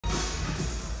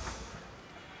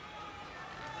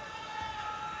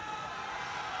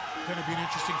Going to be an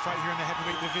interesting fight here in the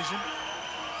heavyweight division.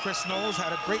 Chris Knowles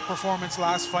had a great performance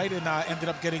last fight and ended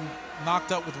up getting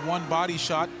knocked out with one body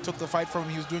shot. Took the fight from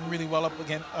him. He was doing really well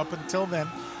up until then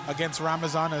against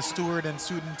Ramazan, a steward and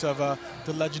student of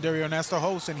the legendary Ernesto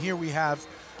Host. And here we have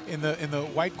in the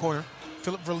white corner,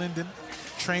 Filip Verlinden,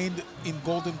 trained in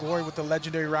Golden Glory with the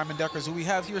legendary Ramon Dekkers, who we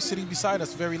have here sitting beside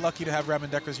us. Very lucky to have Ramon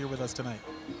Dekkers here with us tonight.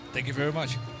 Thank you very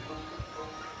much.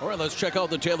 All right, let's check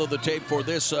out the tail of the tape for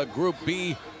this Group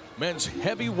B men's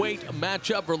heavyweight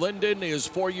matchup. Verlinden is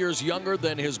 4 years younger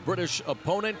than his British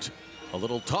opponent, a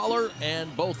little taller,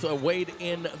 and both weighed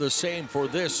in the same for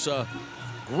this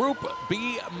Group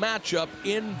B matchup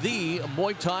in the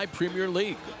Muay Thai Premier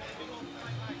League.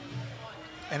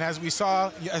 And as we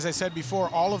saw, as I said before,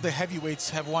 all of the heavyweights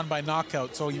have won by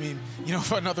knockout. So you mean,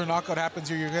 if another knockout happens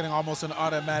here, you're getting almost an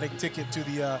automatic ticket to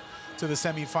the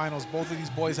semifinals. Both of these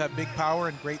boys have big power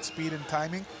and great speed and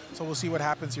timing. So we'll see what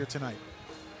happens here tonight.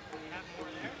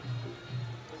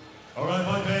 All right,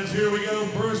 fight fans, here we go.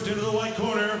 First into the white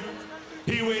corner.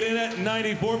 He weighed in at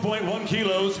 94.1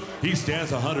 kilos. He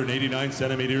stands 189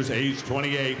 centimeters, age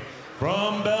 28.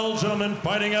 From Belgium and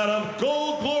fighting out of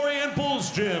Gold Glory and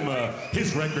Bulls Gym.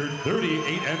 His record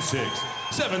 38-6,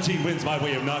 17 wins by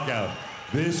way of knockout.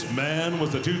 This man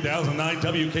was the 2009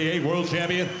 WKA World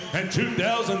Champion and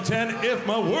 2010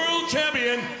 IFMA World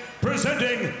Champion,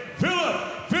 presenting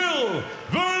Filip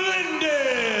Verlinden.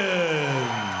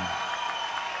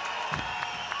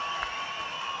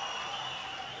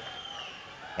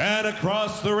 And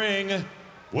across the ring,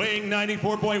 weighing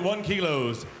 94.1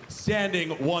 kilos,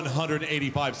 standing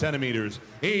 185 centimeters,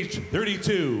 age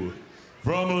 32.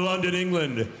 From London,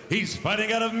 England, he's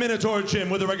fighting out of Minotaur Gym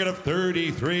with a record of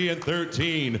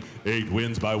 33-13, 8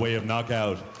 wins by way of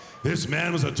knockout. This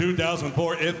man was a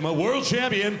 2004 IFMA World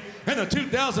Champion and a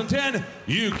 2010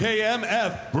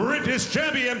 UKMF British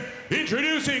Champion.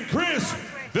 Introducing Chris,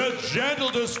 the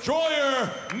Gentle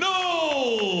Destroyer,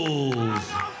 Knowles.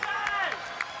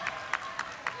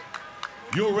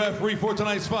 Your referee for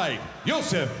tonight's fight,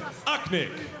 Josef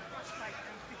Aknik.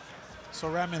 So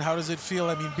Ramon, how does it feel?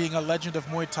 I mean, being a legend of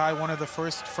Muay Thai, one of the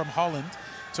first from Holland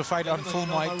to fight on full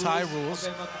Muay Thai rules,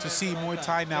 to see Muay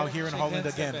Thai now here in Holland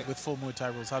again with full Muay Thai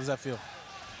rules. How does that feel?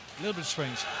 A little bit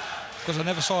strange, because I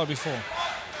never saw it before.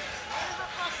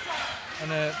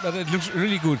 And, but it looks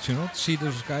really good, to see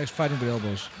those guys fighting with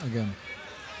elbows again.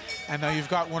 And now you've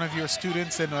got one of your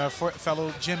students and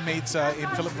fellow gym mates in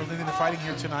Filip Verlinden fighting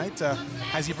here tonight.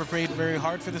 Has he prepared very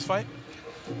hard for this fight?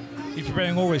 He's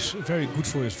preparing always very good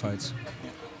for his fights.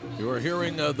 You are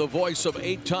hearing the voice of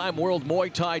 8-time World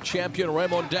Muay Thai champion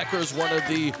Ramon Dekkers, one of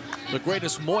the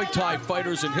greatest Muay Thai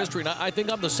fighters in history. And I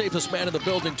think I'm the safest man in the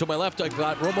building. To my left, I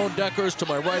got Ramon Dekkers. To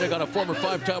my right, I got a former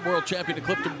 5-time world champion,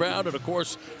 Clifton Brown. And of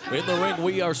course, in the ring,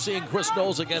 we are seeing Chris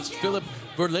Knowles against Filip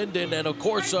Verlinden. And of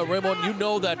course, Ramon, you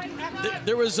know that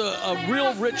there is a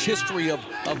real rich history of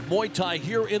Muay Thai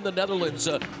here in the Netherlands.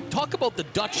 Talk about the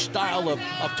Dutch style of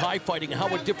Thai fighting, how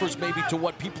it differs maybe to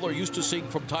what people are used to seeing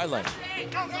from Thailand.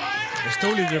 It's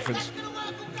totally different.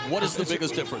 What is the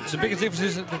biggest difference? The biggest difference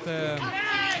is that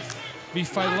we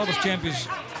fight a lot of champions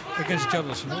against each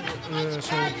other. So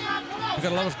we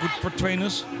got a lot of good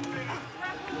trainers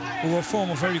who are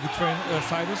former very good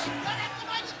fighters.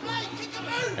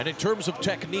 And in terms of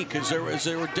technique, is there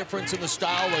a difference in the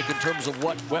style, like in terms of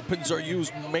what weapons are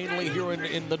used mainly here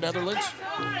in the Netherlands?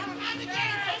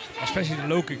 Especially the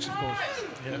low kicks, of course.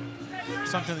 Yeah.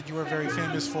 Something that you were very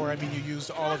famous for. I mean, you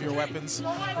used all of your weapons.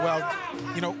 Well,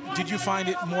 did you find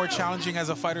it more challenging as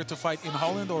a fighter to fight in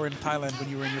Holland or in Thailand when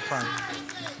you were in your prime?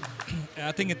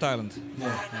 I think in Thailand.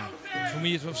 Yeah. For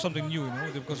me, it was something new,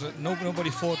 because nobody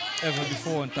fought ever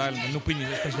before in Thailand, in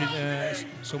opinion, especially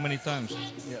so many times.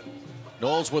 Yeah.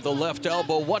 Knowles with a left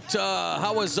elbow.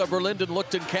 How has Verlinden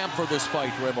looked in camp for this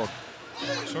fight, Ramon?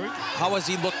 Sorry? How has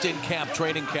he looked in camp,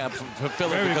 training camp for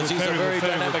Filip? Because he's a very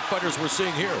dynamic fighter as we're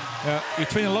seeing here. Yeah, you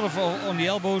train a lot of on the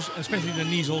elbows, especially the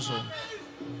knees also.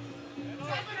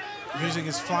 Using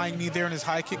his flying knee there and his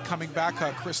high kick coming back,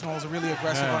 Chris Knowles really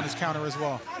aggressive on his counter as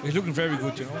well. He's looking very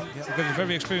good, Yeah. Because he's a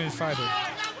very experienced fighter.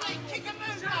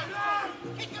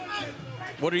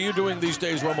 What are you doing these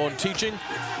days, Ramon? Teaching?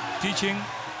 Teaching,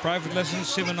 private lessons,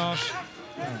 seminars.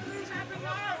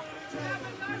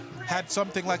 Had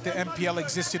something like the MPL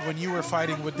existed when you were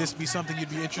fighting, would this be something you'd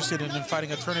be interested in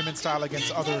fighting a tournament style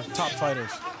against other top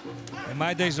fighters? In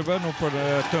my days, there were no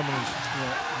tournaments.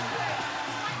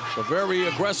 A very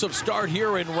aggressive start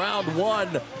here in round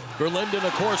one. Verlinden,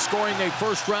 of course, scoring a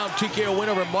first-round TKO win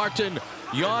over Martin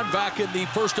Jan back in the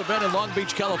first event in Long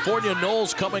Beach, California.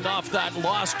 Knowles coming off that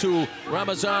loss to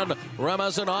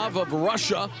Ramazanov of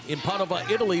Russia in Padova,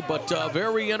 Italy. But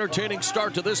very entertaining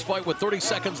start to this fight with 30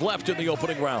 seconds left in the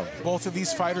opening round. Both of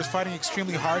these fighters fighting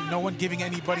extremely hard. No one giving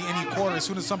anybody any quarter. As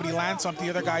soon as somebody lands something,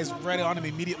 the other guy's right on him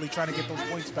immediately trying to get those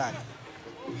points back.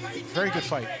 Very good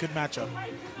fight. Good matchup.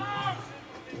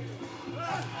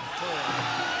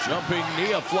 Jumping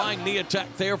knee, a flying knee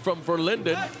attack there from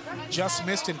Verlinden. Just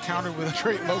missed and countered with a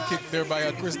great low kick there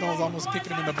by Chris Knowles, almost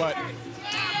kicking him in the butt.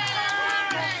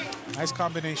 Nice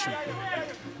combination.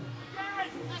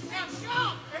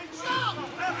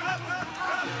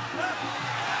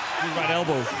 Right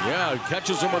elbow. Yeah,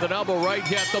 catches him with an elbow right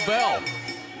at the bell.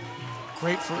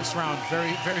 Great first round.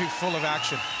 Very, very full of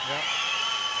action. Yeah.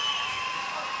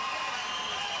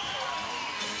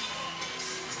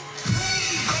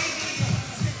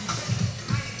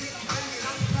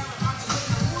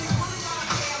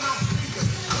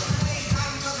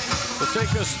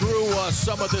 Take us through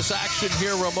some of this action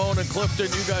here, Ramon and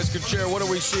Clifton. You guys can share. What are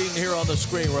we seeing here on the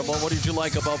screen, Ramon? What did you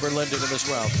like about Verlinden in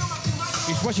this round?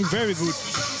 He's watching very good.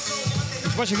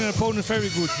 He's watching an opponent very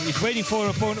good. He's waiting for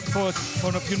an opponent for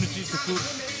an opportunity to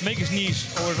make his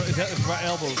knees or his right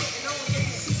elbows.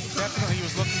 Definitely, he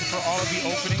was looking for all of the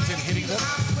openings and hitting them.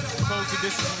 Closed the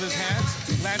distance with his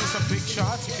hands. Landed some big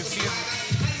shots. You can see him.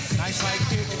 Nice high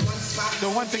kick.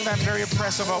 The one thing that I'm very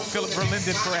impressed about Filip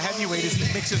Verlinden for a heavyweight is he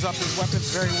mixes up his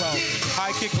weapons very well.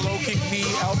 High kick, low kick, knee,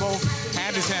 elbow,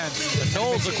 and his hands.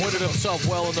 Knowles acquitted himself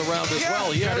well in the round as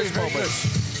well. He had his moments.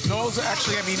 Knowles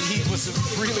actually, I mean, he was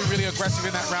really, really aggressive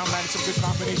in that round, landed some good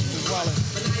combinations as well. And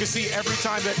you can see every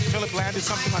time that Filip landed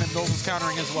something on him, Knowles was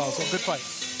countering as well. So good fight.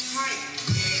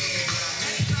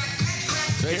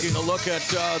 Taking a look at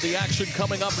the action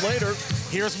coming up later.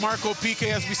 Here's Marco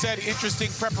Piqué, as we said,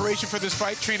 interesting preparation for this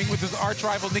fight, training with his arch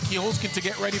rival Nicky Holzken to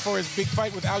get ready for his big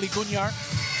fight with Ali Gunjar,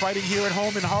 fighting here at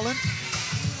home in Holland.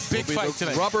 Big fight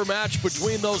today. Rubber match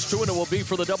between those two, and it will be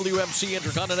for the WMC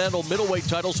Intercontinental Middleweight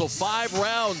title. So 5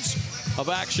 rounds of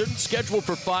action, scheduled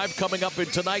for 5 coming up in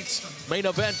tonight's main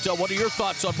event. What are your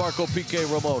thoughts on Marco Piqué,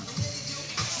 Ramon?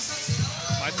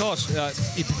 My thoughts,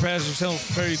 he prepares himself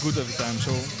very good every time,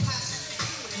 so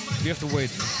we have to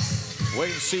wait. Wait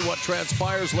and see what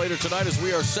transpires later tonight as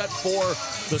we are set for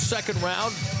the second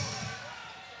round.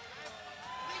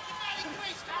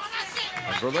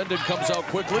 And Verlinden comes out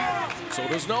quickly, so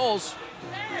does Knowles.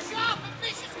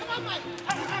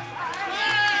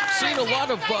 Seen a lot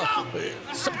of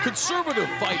some conservative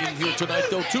fighting here tonight,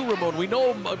 though, too, Ramon. We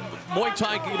know Muay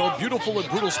Thai, you know, beautiful and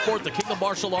brutal sport, the king of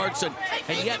martial arts, and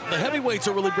yet the heavyweights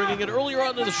are really bringing it. Earlier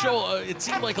on in the show, it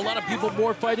seemed like a lot of people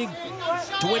more fighting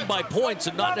to win by points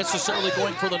and not necessarily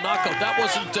going for the knockout.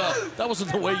 That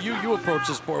wasn't the way you approached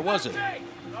the sport, was it?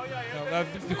 No,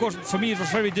 because for me it was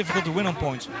very difficult to win on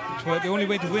points. So the only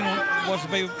way to win was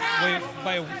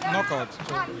by a knockout.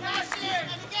 So.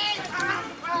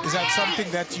 Is that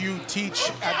something that you teach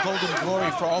at Golden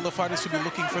Glory for all the fighters to be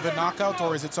looking for the knockout,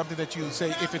 or is it something that you say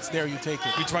if it's there you take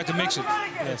it? We try to mix it.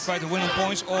 Yes. Try to win on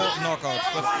points or knockout.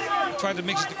 But we try to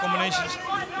mix the combinations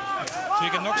so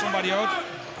you can knock somebody out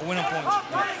or win on points.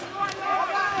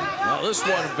 Now this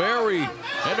one, very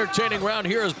entertaining round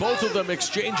here as both of them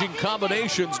exchanging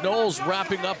combinations. Knowles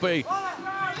wrapping up a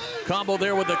combo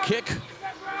there with a kick.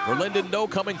 Verlinden, though,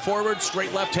 coming forward,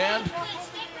 straight left hand.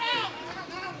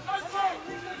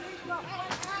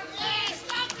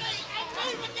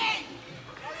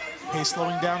 Pace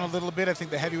slowing down a little bit. I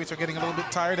think the heavyweights are getting a little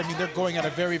bit tired. I mean, they're going at a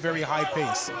very, very high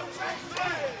pace.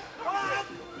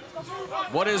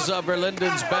 What is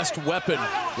Verlinden's best weapon,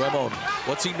 Ramon?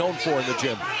 What's he known for in the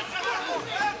gym?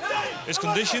 His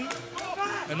condition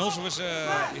and also his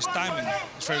timing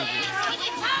is very good.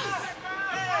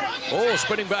 Oh,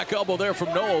 spinning back elbow there from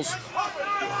Knowles.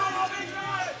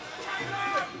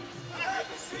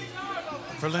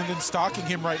 Verlinden stalking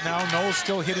him right now. Knowles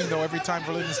still hitting, though, every time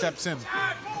Verlinden steps in.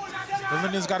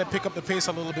 Verlinden's got to pick up the pace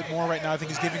a little bit more right now. I think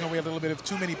he's giving away a little bit of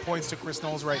too many points to Chris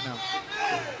Knowles right now.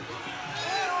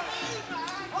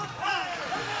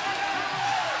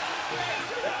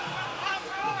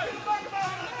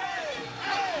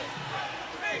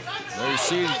 There you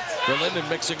see Verlinden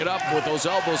mixing it up with those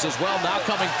elbows as well. Now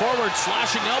coming forward,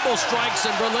 slashing elbow strikes,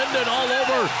 and Verlinden all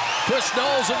over Chris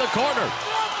Knowles in the corner.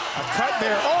 A cut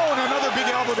there. Oh, and another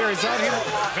big elbow there. Is that him?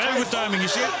 Very good timing, you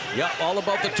see it? Yep, all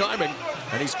about the timing.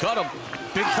 And he's cut him.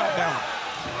 Big cut down.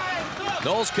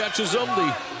 Knowles catches him.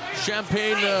 The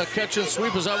champagne catch and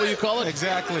sweep, is that what you call it?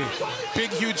 Exactly. Big,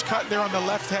 huge cut there on the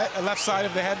left side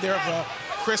of the head there of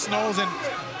Chris Knowles, and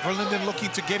Verlinden looking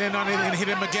to get in on it and hit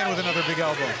him again with another big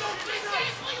elbow.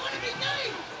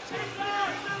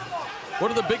 What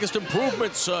are the biggest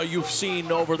improvements you've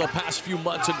seen over the past few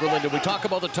months in Verlinden? We talk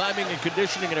about the timing and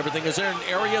conditioning and everything. Is there an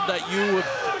area that you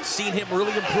have seen him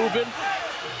really improve in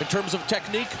terms of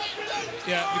technique?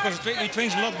 Yeah, because he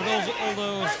trains a lot with all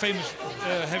those famous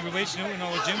heavyweights, you know, in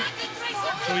our gym.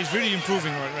 So he's really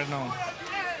improving right now.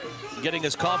 Getting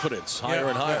his confidence higher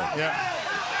and higher. Yeah,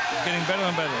 getting better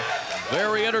and better.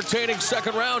 Very entertaining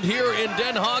second round here in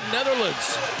Den Haag,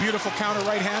 Netherlands. Beautiful counter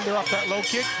right hander off that low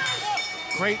kick.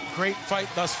 Great fight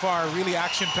thus far, really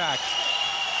action-packed.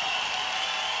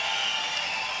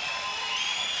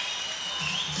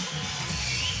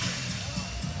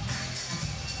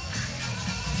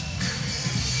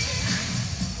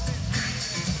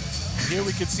 Here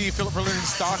we can see Filip Verlinden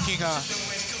stalking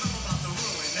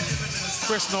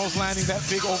Chris Knowles, landing that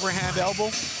big overhand elbow.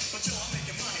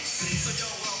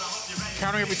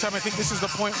 Countering every time. I think this is the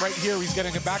point right here. He's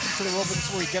getting it back into the rope, and this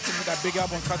is where he gets him with that big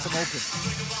elbow and cuts him open.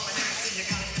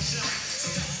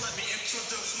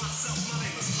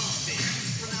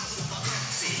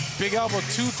 Big elbow,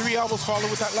 2-3 elbows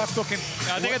followed with that left hook. And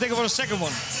I think it was the second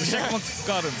one. The second one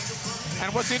got him.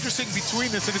 And what's interesting between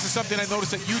this, and this is something I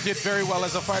noticed that you did very well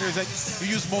as a fighter, is that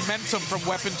you use momentum from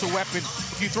weapon to weapon.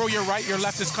 If you throw your right, your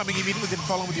left is coming immediately, then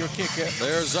following with your kick.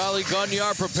 There's Ali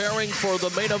Gunyar preparing for the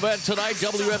main event tonight,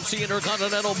 WMC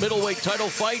Intercontinental Middleweight title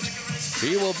fight.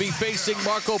 He will be facing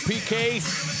Marco Piqué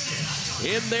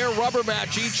in their rubber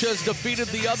match. Each has defeated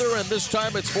the other, and this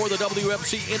time it's for the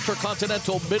WMC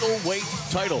Intercontinental Middleweight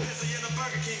title.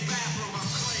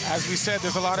 As we said,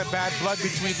 there's a lot of bad blood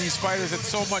between these fighters, and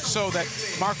so much so that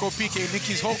Marco Piqué and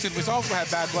Nikis Holton, which also had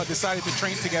bad blood, decided to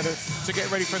train together to get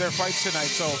ready for their fights tonight.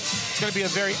 So it's going to be a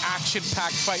very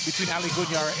action-packed fight between Ali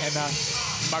Gunyar and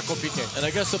Marco Piqué. And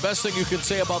I guess the best thing you can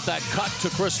say about that cut to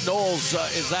Chris Knowles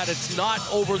is that it's not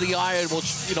over the eye,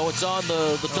 which, you know, it's on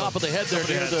the top of the head there.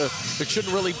 It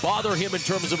shouldn't really bother him in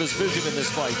terms of his vision in this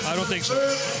fight. I don't think so.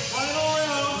 Final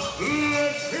round.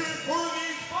 Let's hear it for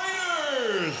these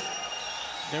fighters.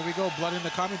 There we go, blood in the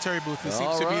commentary booth. This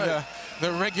seems All to be right.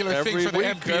 the regular Every thing for the week,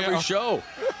 MPL. every show.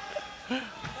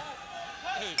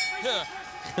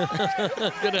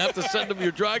 Gonna have to send him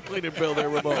your dry cleaning bill there,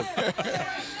 Ramon.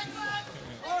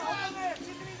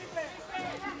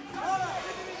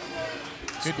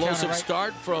 Explosive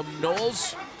start from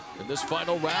Knowles in this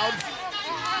final round.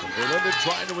 Verlinden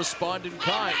trying to respond in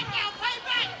kind.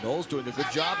 Knowles doing a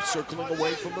good job circling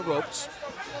away from the ropes.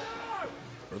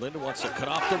 Verlinden wants to cut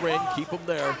off the ring, keep him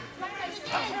there.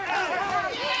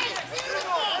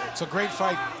 It's a great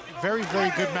fight. Very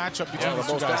good matchup between the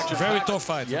two guys. Very tough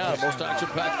fight. Yeah, most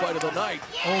action-packed fight of the night.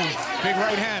 Oh, big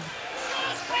right hand.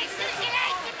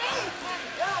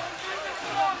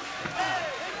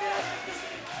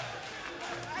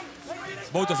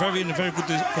 Both are in a very good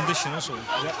condition also.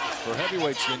 Yep. For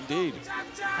heavyweights, indeed.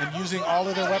 And using all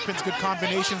of their weapons, good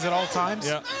combinations at all times.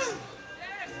 Yeah.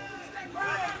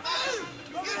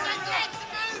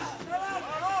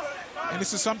 And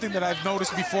this is something that I've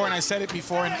noticed before, and I said it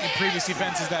before in previous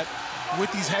events, is that with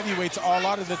these heavyweights, a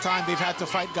lot of the time they've had to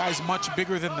fight guys much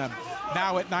bigger than them.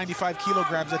 Now at 95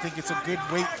 kilograms, I think it's a good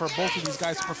weight for both of these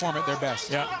guys to perform at their best.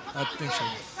 Yeah, I think so.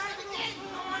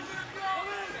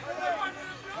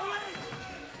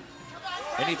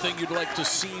 Anything you'd like to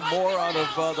see more out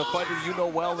of the fighter you know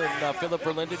well in Filip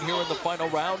Verlinden here in the final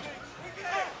round?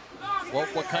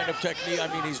 What kind of technique? I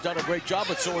mean, he's done a great job,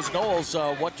 but so has Knowles.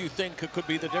 What do you think could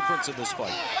be the difference in this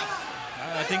fight?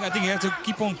 I think you have to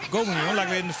keep on going, you know, like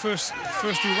in the first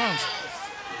two rounds.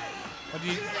 But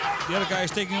the other guy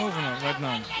is taking over right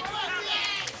now.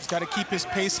 He's got to keep his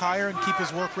pace higher and keep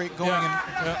his work rate going.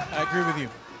 Yeah. And I agree with you.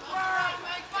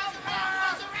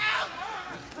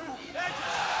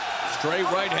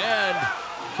 Straight right hand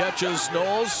catches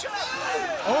Knowles.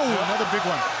 Oh, another big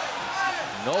one.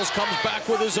 Knowles comes back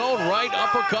with his own right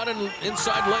uppercut and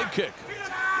inside leg kick.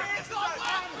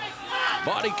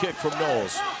 Body kick from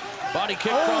Knowles. Body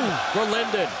kick from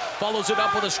Verlinden. Follows it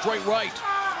up with a straight right.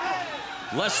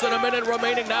 Less than a minute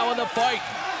remaining now in the fight.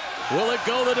 Will it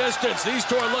go the distance? These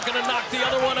two are looking to knock the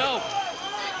other one out.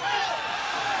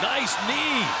 Nice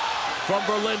knee from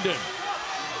Verlinden.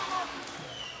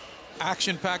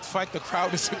 Action-packed fight. The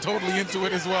crowd is totally into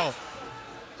it as well.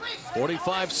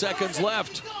 45 seconds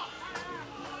left.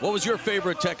 What was your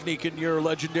favorite technique in your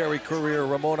legendary career,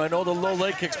 Ramon? I know the low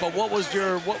leg kicks, but what was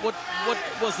your what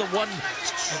was the one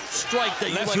strike that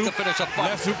you like to finish a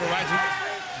fight? Left hook or right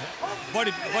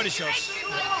hook. Body shots.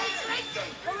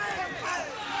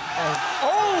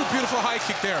 Oh, beautiful high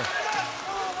kick there.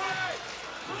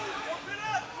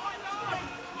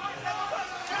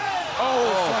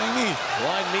 Oh, flying knee.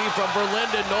 Flying knee from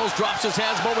Verlinden. Knowles drops his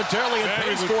hands momentarily and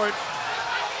pays for it.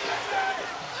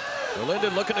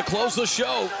 Verlinden looking to close the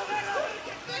show.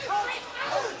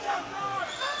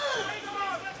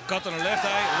 Cut on the left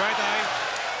eye, right eye.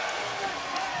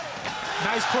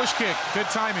 Nice push kick, good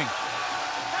timing.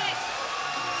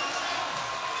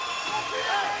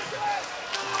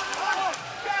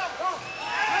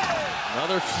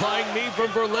 Another flying knee from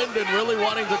Verlinden, really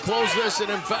wanting to close this in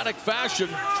emphatic fashion.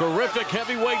 Terrific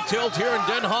heavyweight tilt here in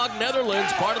Den Haag,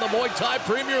 Netherlands, part of the Muay Thai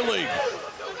Premier League.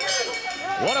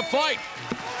 What a fight.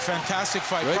 Fantastic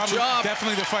fight. Great job.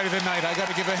 Definitely the fight of the night. I got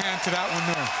to give a hand to that one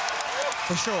there.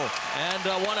 For sure. And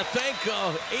I want to thank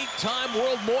 8-time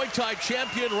World Muay Thai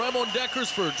champion Ramon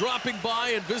Dekkers for dropping by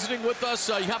and visiting with us.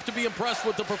 You have to be impressed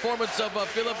with the performance of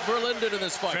Filip Verlinden in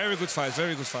this fight. Very good fight,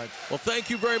 very good fight. Well, thank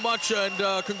you very much,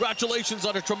 and congratulations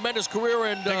on a tremendous career,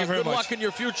 and good luck in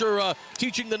your future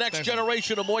teaching the next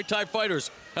generation of Muay Thai fighters.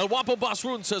 El Wapo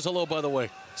Basrun says hello, by the way.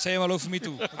 Say hello for me,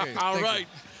 too. Okay, All right.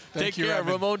 Take care.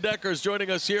 Ramon Dekkers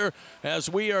joining us here as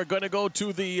we are going to go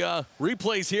to the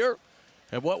replays here.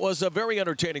 And what was a very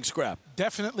entertaining scrap.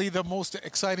 Definitely the most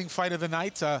exciting fight of the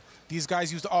night. These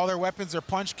guys used all their weapons, their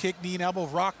punch, kick, knee, and elbow,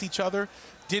 rocked each other,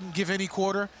 didn't give any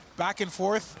quarter, back and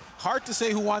forth. Hard to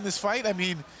say who won this fight. I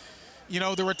mean, you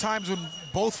know, there were times when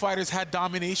both fighters had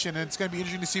domination, and it's going to be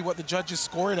interesting to see what the judges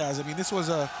score it as. I mean, this was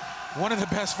one of the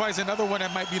best fights, another one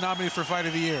that might be nominated for Fight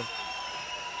of the Year.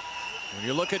 When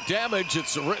you look at damage,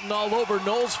 it's written all over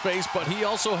Knowles' face, but he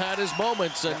also had his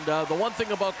moments. And the one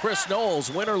thing about Chris Knowles,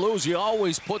 win or lose, he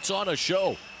always puts on a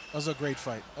show. That was a great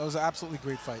fight. That was an absolutely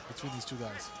great fight between these two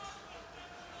guys.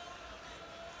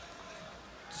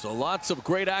 So lots of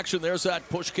great action. There's that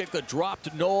push kick that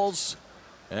dropped Knowles.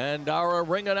 And our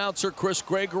ring announcer, Chris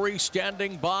Gregory,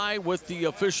 standing by with the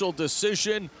official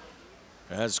decision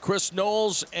as Chris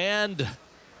Knowles and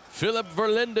Filip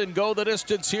Verlinden go the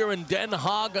distance here in Den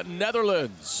Haag,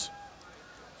 Netherlands.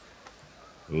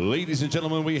 Ladies and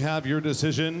gentlemen, we have your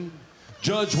decision.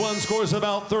 Judge 1 scores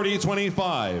about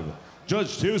 30-25.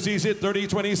 Judge 2 sees it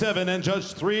 30-27, and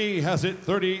Judge 3 has it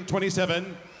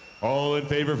 30-27. All in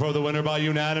favor for the winner by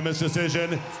unanimous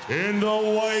decision. In the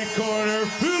white corner,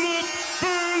 Filip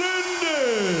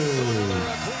Verlinden.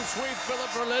 Clean sweep,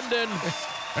 Filip Verlinden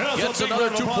gets another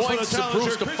 2 points,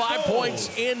 improves to 5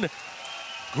 points in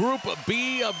Group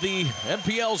B of the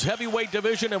MPL's heavyweight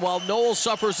division, and while Knowles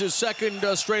suffers his second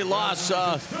straight loss,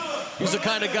 he's the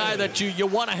kind of guy that you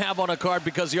want to have on a card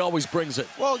because he always brings it.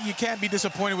 Well, you can't be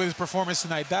disappointed with his performance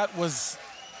tonight. That was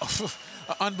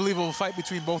an unbelievable fight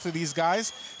between both of these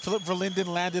guys. Filip Verlinden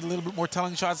landed a little bit more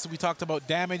telling shots. We talked about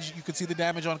damage. You could see the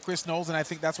damage on Chris Knowles, and I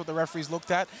think that's what the referees looked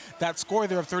at. That score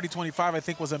there of 30-25, I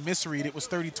think, was a misread. It was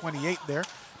 30-28 there.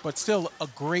 But still a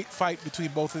great fight between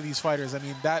both of these fighters. I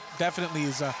mean, that definitely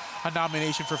is a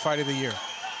nomination for Fight of the Year.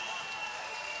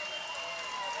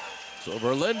 So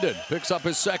Verlinden picks up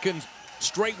his second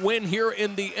straight win here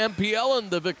in the MPL,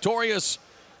 and the victorious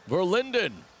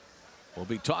Verlinden will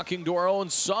be talking to our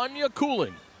own Sonia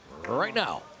Cooling right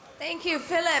now. Thank you,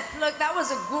 Filip. Look, that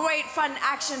was a great, fun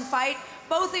action fight.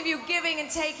 Both of you giving and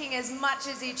taking as much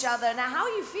as each other. Now, how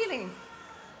are you feeling?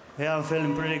 Yeah, I'm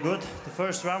feeling pretty good. The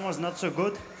first round was not so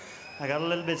good. I got a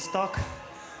little bit stuck,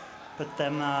 but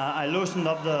then I loosened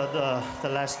up the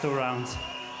last 2 rounds.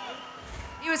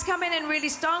 He was coming in really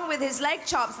strong with his leg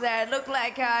chops there. It looked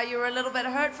like you were a little bit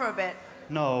hurt for a bit.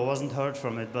 No, I wasn't hurt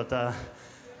from it, but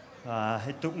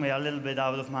it took me a little bit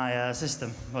out of my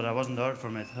system, but I wasn't hurt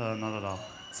from it, not at all.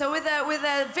 So with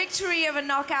a victory of a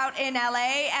knockout in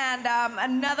LA and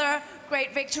another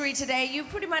great victory today, you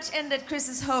pretty much ended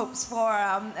Chris's hopes for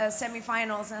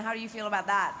semifinals, and how do you feel about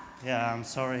that? Yeah, I'm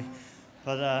sorry,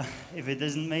 but if it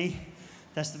isn't me,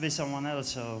 it has to be someone else,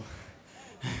 so...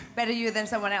 Better you than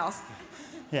someone else.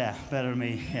 Yeah, better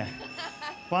me, yeah.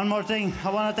 One more thing, I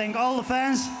want to thank all the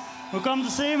fans who come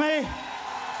to see me.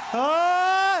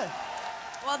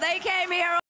 Well, they came here